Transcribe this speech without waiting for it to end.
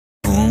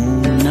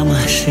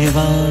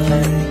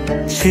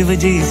शिवाय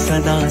शिवजी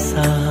सदा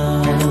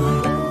सहाय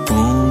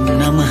ओम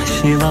नमः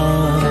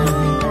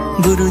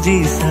शिवाय गुरुजी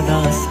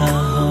सदा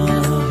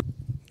सहाय.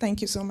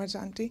 Thank you so much,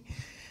 auntie.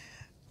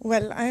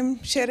 Well,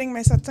 I'm sharing my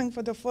satsang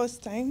for the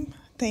first time.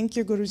 Thank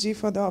you, Guruji,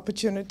 for the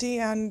opportunity,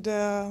 and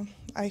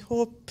I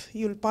hope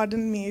you'll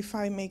pardon me if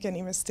I make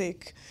any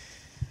mistake.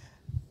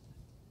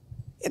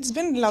 It's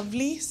been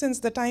lovely since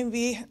the time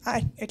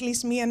at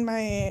least me and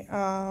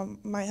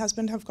my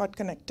husband have got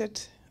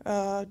connected.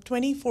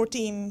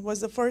 2014 was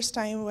the first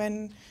time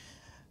when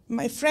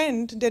my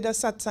friend did a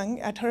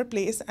satsang at her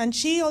place, and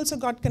she also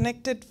got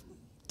connected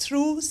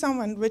through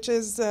someone, which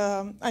is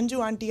Anju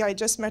auntie. I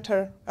just met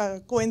her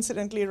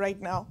coincidentally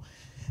right now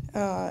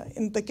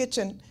in the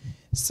kitchen.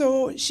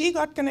 So she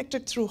got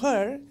connected through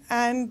her,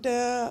 and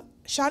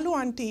Shalu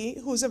auntie,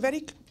 who's a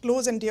very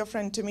close and dear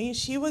friend to me,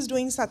 she was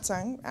doing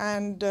satsang,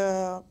 and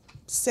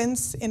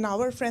since in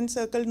our friend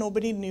circle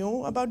nobody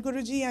knew about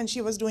Guruji and she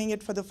was doing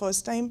it for the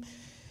first time,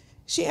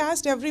 she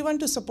asked everyone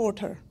to support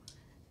her.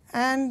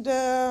 And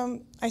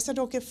I said,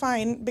 okay,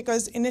 fine,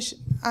 because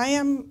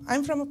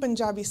I'm from a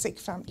Punjabi Sikh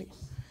family.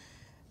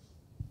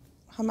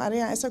 हमारे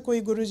यहाँ ऐसा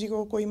कोई गुरुजी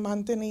को कोई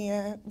मानते नहीं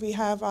है. We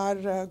have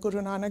our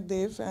Guru Nanak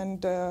Dev,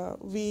 and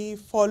we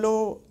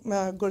follow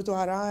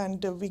Gurdwara,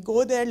 and we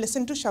go there,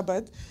 listen to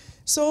Shabad.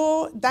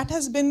 So that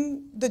has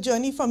been the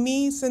journey for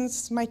me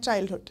since my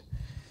childhood.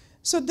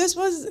 So this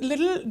was a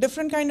little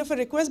different kind of a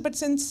request, but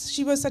since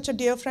she was such a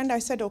dear friend, I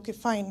said, okay,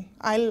 fine,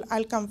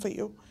 I'll come for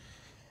you.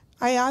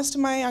 I asked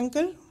my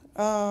uncle.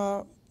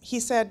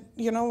 He said,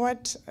 you know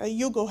what,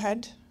 you go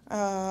ahead.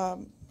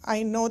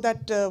 I know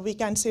that we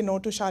can't say no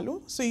to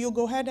Shalu, so you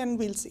go ahead and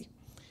we'll see.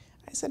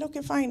 I said,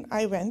 okay, fine.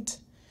 I went.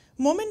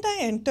 Moment I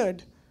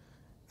entered,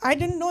 I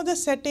didn't know the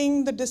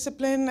setting, the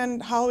discipline,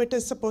 and how it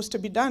is supposed to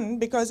be done,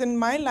 because in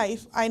my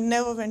life, I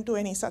never went to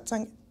any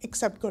satsang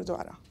except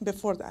Gurdwara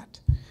before that.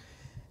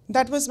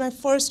 That was my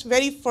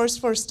very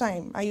first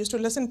time. I used to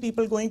listen to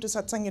people going to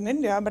satsang in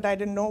India, but I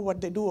didn't know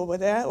what they do over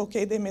there.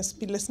 Okay, they must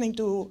be listening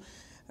to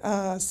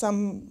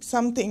some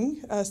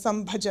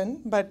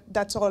bhajan, but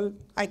that's all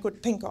I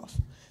could think of.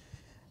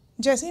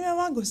 जैसे ही मैं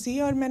वहाँ घुसी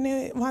और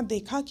मैंने वहाँ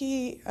देखा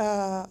कि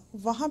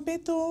वहाँ पे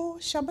तो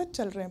शब्द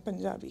चल रहे हैं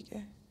पंजाबी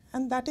के,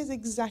 and that is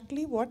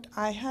exactly what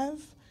I have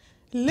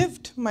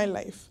lived my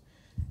life.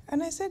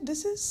 And I said,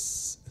 this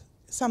is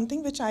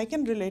something which I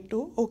can relate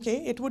to.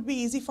 Okay, it would be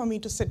easy for me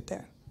to sit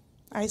there.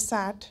 I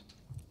sat,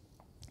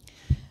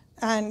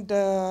 and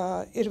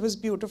it was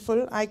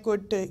beautiful. I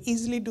could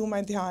easily do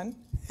my dhyan.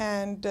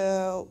 And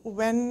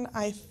when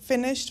I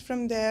finished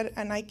from there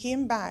and I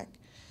came back,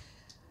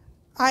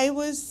 I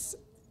was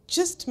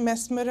just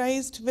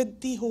mesmerized with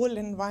the whole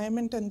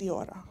environment and the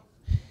aura.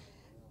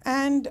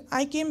 And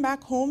I came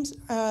back home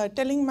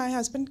telling my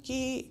husband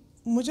कि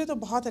मुझे तो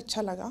बहुत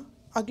अच्छा लगा,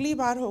 अगली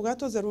बार होगा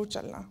तो ज़रूर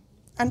चलना.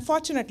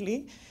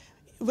 Unfortunately,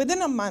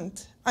 within a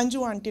month,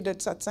 Anju auntie did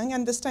satsang,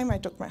 and this time I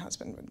took my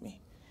husband with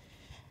me.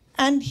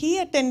 And he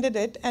attended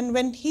it, and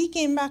when he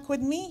came back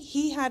with me,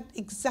 he had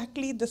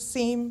exactly the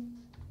same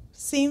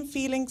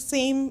feeling,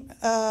 same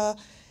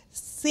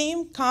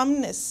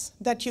calmness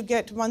that you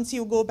get once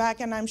you go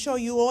back, and I'm sure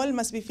you all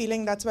must be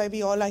feeling that's why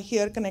we all are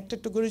here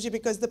connected to Guruji,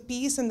 because the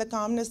peace and the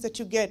calmness that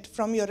you get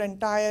from your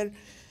entire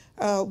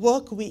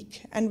work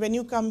week, and when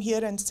you come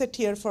here and sit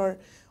here for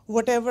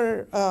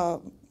whatever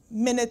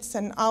minutes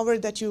and hour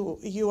that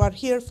you are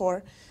here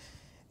for,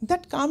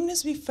 that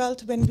calmness we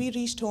felt when we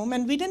reached home,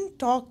 and we didn't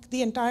talk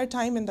the entire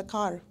time in the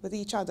car with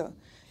each other.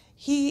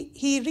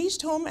 He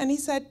reached home and he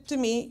said to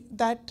me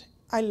that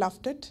I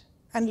loved it,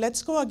 and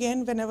let's go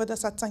again whenever the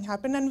satsang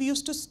happened. And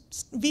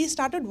we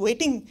started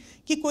waiting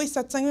कि कोई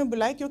सत्संग में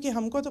बुलाए, क्योंकि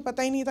हमको तो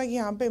पता ही नहीं था कि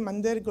यहाँ पे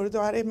मंदिर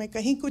गुरुद्वारे में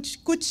कहीं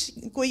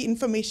कोई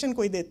information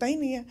कोई देता ही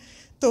नहीं है,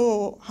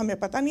 तो हमें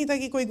पता नहीं था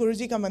कि कोई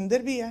गुरुजी का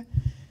मंदिर भी है.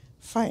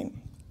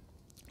 Fine.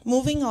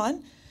 Moving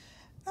on,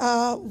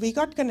 we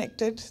got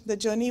connected. The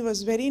journey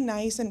was very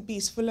nice and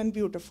peaceful and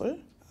beautiful.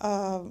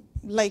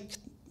 Like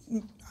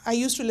I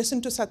used to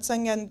listen to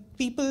satsang, and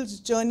people's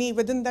journey,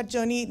 within that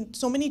journey,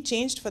 so many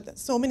things changed for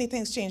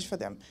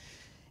them.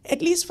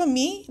 At least for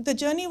me, the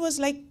journey was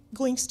like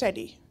going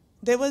steady.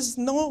 There was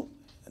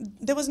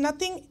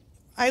nothing.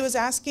 I was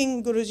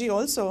asking Guruji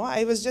also,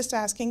 I was just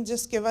asking,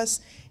 just give us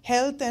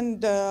health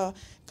and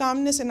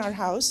calmness in our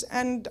house.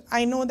 And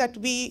I know that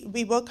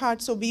we work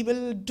hard, so we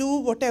will do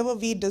whatever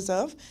we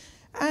deserve,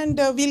 and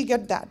we'll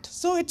get that.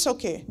 So it's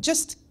okay.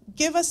 Just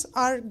give us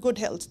our good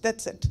health,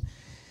 that's it.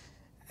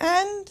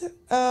 And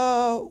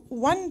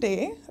one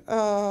day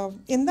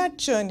in that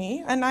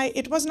journey, and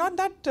it was not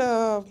that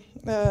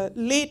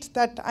late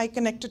that I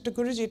connected to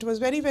Guruji, it was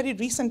very, very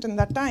recent in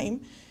that time,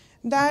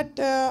 that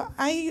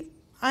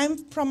I'm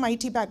from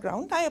IT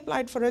background. I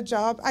applied for a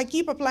job. I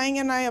keep applying,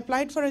 and I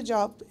applied for a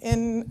job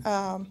in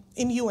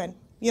UN,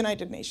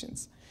 United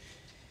Nations.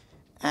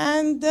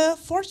 And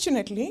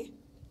fortunately,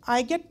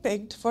 I get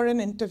picked for an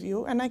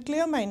interview, and I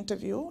clear my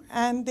interview,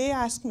 and they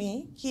ask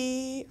me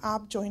कि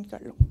आप join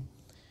कर लो.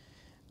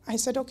 I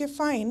said, okay,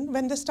 fine.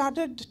 When they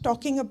started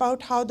talking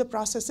about how the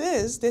process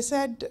is, they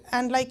said,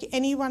 and like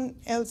anyone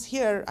else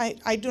here,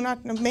 I do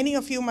not know, many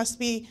of you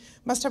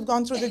must have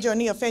gone through the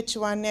journey of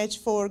H1,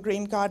 H4,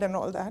 green card and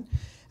all that.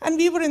 And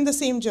we were in the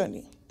same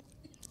journey.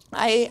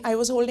 I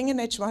was holding an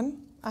H1.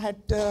 I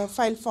had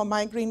filed for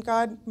my green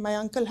card. My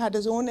uncle had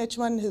his own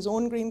H1, his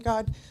own green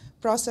card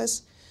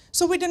process.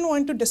 So we didn't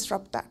want to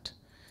disrupt that.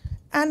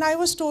 And I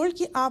was told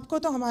कि आपको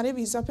तो हमारे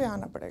visa पे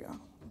आना पड़ेगा.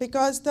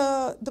 Because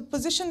the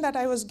position that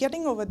I was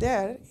getting over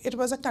there, it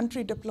was a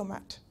country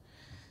diplomat.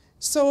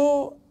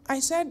 So I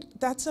said,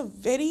 that's a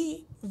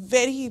very,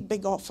 very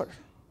big offer.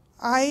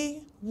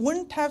 I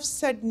wouldn't have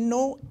said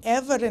no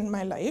ever in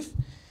my life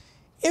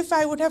if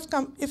I would have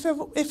come,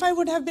 if I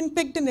would have been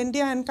picked in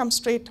India and come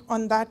straight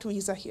on that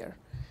visa here.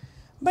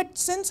 But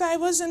since I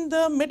was in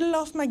the middle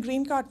of my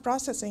green card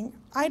processing,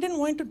 I didn't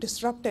want to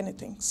disrupt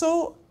anything.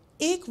 So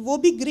एक वो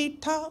भी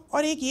greed था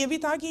और एक ये भी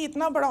था कि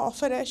इतना बड़ा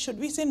offer है, should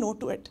we say no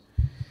to it?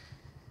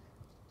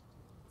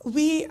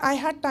 I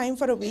had time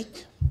for a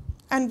week,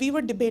 and we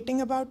were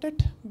debating about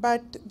it,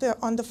 but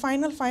on the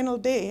final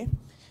day,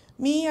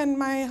 me and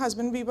my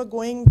husband, we were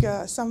going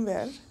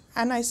somewhere,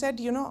 and I said,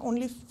 you know,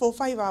 only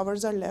 4-5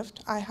 hours are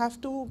left. I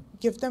have to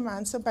give them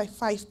answer by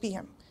 5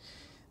 p.m.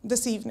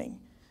 this evening.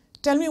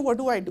 Tell me, what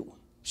do I do?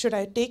 Should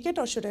I take it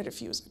or should I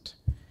refuse it?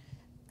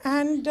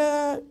 And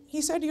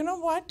he said, you know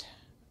what?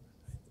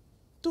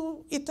 तू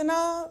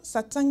इतना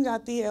सत्संग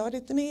जाती है और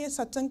इतने ये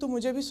सत्संग तू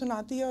मुझे भी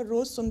सुनाती है और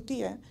रोज़ सुनती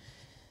है,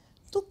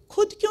 तो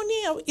खुद क्यों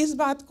नहीं इस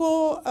बात को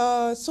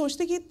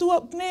सोचते कि तू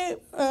अपने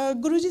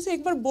गुरुजी से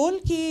एक बार बोल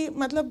कि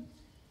मतलब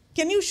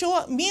can you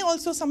show me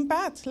also some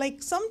path,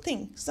 like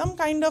something, some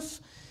kind of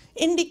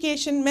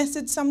indication,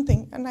 message,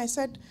 something? And I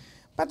said,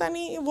 पता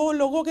नहीं वो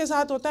लोगों के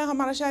साथ होता है,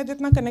 हमारा शायद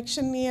इतना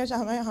कनेक्शन नहीं है,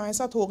 हमारे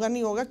साथ होगा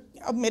नहीं होगा,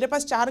 अब मेरे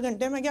पास 4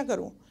 घंटे मैं क्या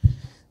करूँ?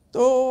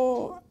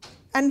 तो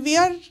and we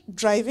are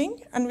driving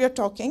and we are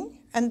talking,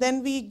 and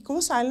then we go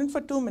silent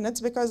for 2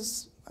 minutes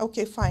because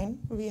okay, fine,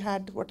 we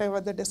had whatever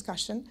the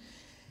discussion.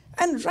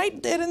 And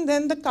right there and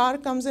then the car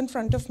comes in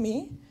front of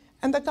me,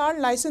 and the car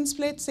license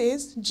plate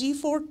says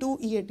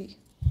G42 EAD.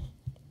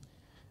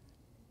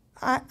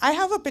 I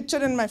have a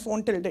picture in my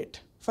phone till date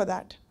for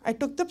that. I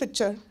took the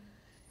picture,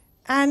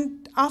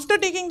 and after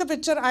taking the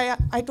picture,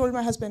 I told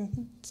my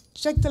husband,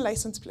 check the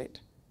license plate.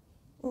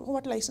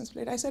 What license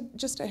plate? I said,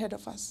 just ahead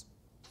of us.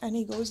 And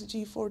he goes,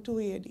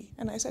 G42 EAD.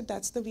 And I said,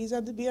 that's the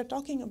visa that we are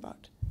talking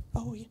about.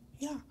 Oh,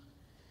 yeah.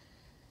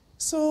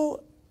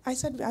 So I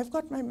said, I've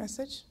got my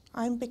message.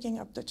 I'm picking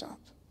up the job.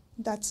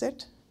 That's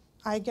it.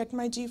 I get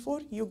my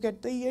G4, you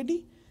get the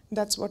EAD.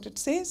 That's what it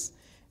says.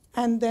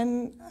 And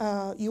then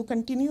you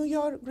continue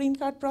your green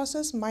card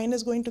process. Mine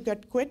is going to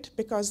get quit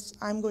because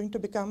I'm going to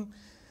become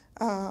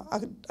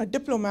a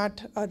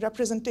diplomat, a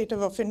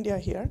representative of India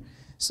here.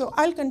 So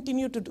I'll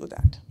continue to do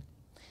that.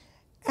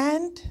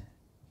 And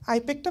I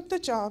picked up the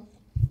job,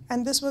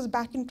 and this was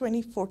back in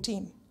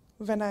 2014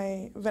 when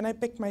I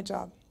picked my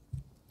job.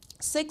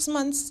 6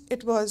 months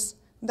it was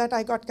that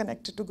I got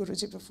connected to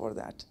Guruji before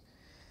that.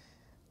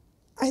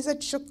 I said,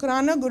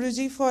 Shukrana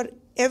Guruji for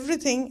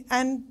everything,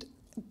 and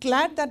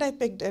glad that I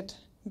picked it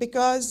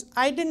because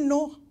I didn't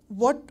know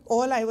what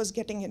all I was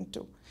getting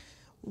into,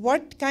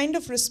 what kind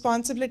of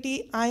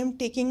responsibility I am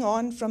taking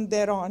on from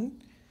there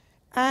on,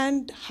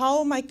 and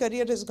how my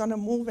career is going to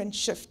move and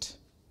shift.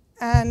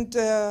 And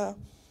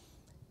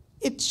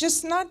it's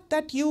just not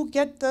that you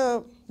get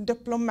the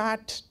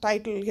diplomat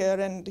title here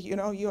and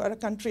you are a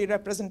country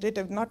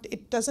representative.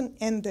 It doesn't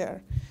end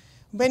there.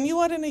 When you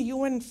are in a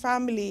UN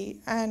family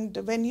and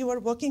when you are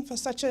working for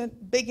such a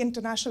big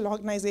international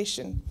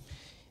organization,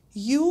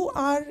 you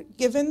are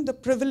given the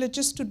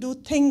privileges to do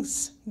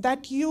things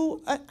that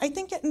I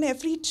think in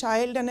every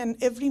child and in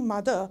every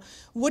mother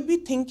would be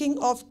thinking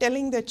of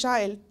telling their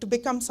child to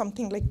become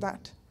something like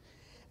that.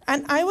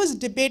 And I was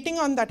debating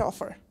on that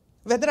offer,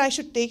 whether I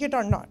should take it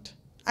or not.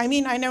 I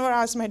mean, I never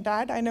asked my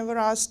dad, I never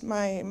asked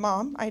my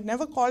mom, I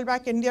never called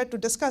back India to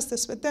discuss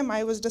this with them.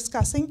 I was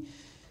discussing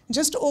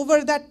just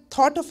over that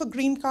thought of a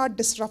green card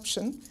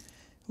disruption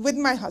with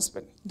my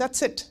husband.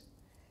 That's it.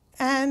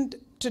 And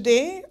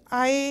today,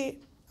 I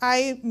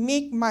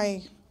make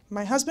my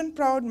husband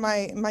proud,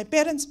 my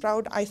parents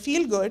proud, I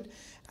feel good,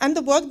 and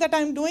the work that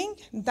I'm doing,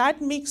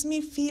 that makes me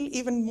feel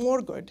even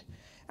more good.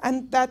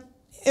 And that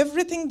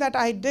everything that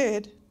I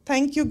did,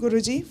 thank you,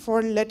 Guruji,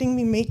 for letting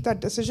me make that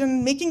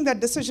decision, making that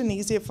decision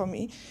easier for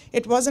me.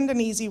 It wasn't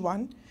an easy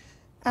one.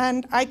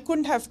 And I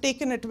couldn't have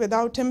taken it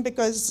without him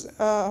because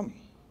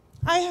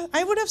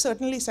I would have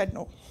certainly said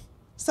no,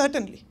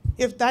 certainly,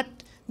 if that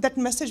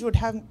message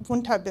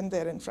wouldn't have been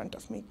there in front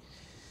of me.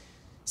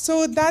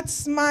 So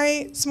that's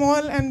my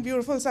small and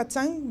beautiful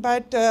satsang.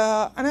 But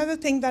another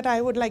thing that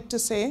I would like to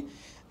say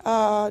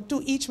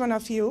to each one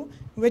of you,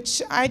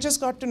 which I just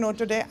got to know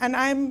today, and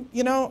I'm,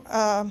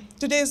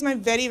 today is my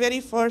very,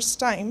 very first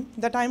time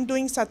that I'm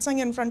doing satsang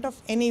in front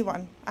of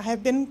anyone. I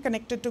have been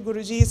connected to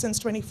Guruji since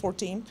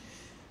 2014.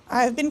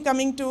 I have been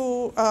coming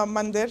to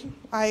Mandir.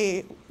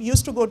 I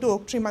used to go to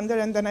Oak Tree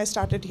Mandir and then I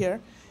started here.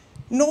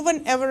 no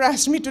one ever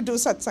asked me to do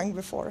satsang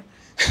before.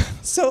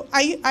 So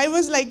I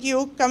was like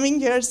you, coming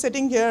here,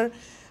 sitting here,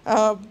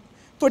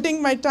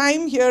 putting my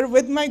time here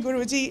with my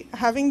Guruji,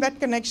 having that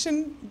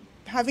connection,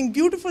 having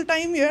beautiful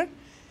time here.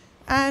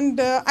 And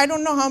I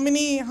don't know how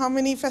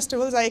many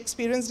festivals I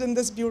experienced in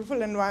this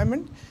beautiful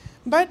environment.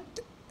 But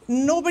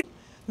nobody,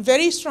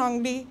 very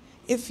strongly,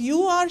 if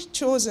you are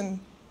chosen,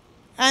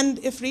 and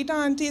if Rita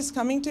auntie is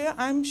coming to you,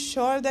 I'm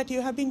sure that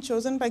you have been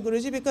chosen by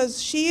Guruji,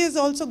 because she is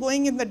also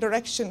going in the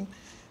direction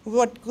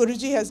what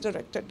Guruji has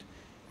directed.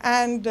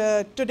 And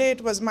today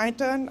it was my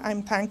turn.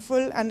 I'm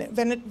thankful. And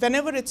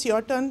whenever it's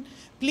your turn,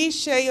 please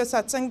share your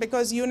satsang,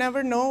 because you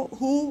never know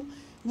who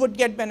would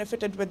get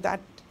benefited with that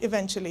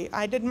eventually.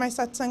 I did my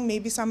satsang,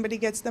 maybe somebody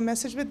gets the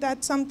message with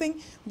that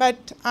something,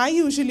 but I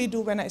usually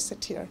do when I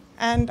sit here.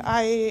 And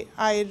I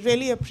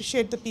really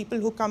appreciate the people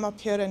who come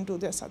up here and do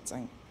their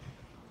satsang.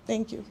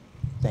 Thank you.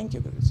 Thank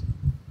you, Guruji.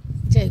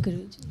 Jai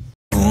Guruji.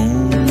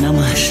 Om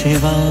Namah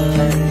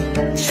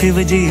Shivaya,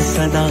 Shivaji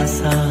Sada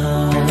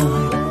Sahai.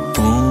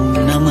 Om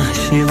Namah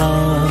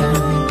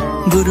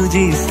Shivaya,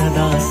 Guruji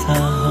Sada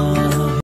Sahai.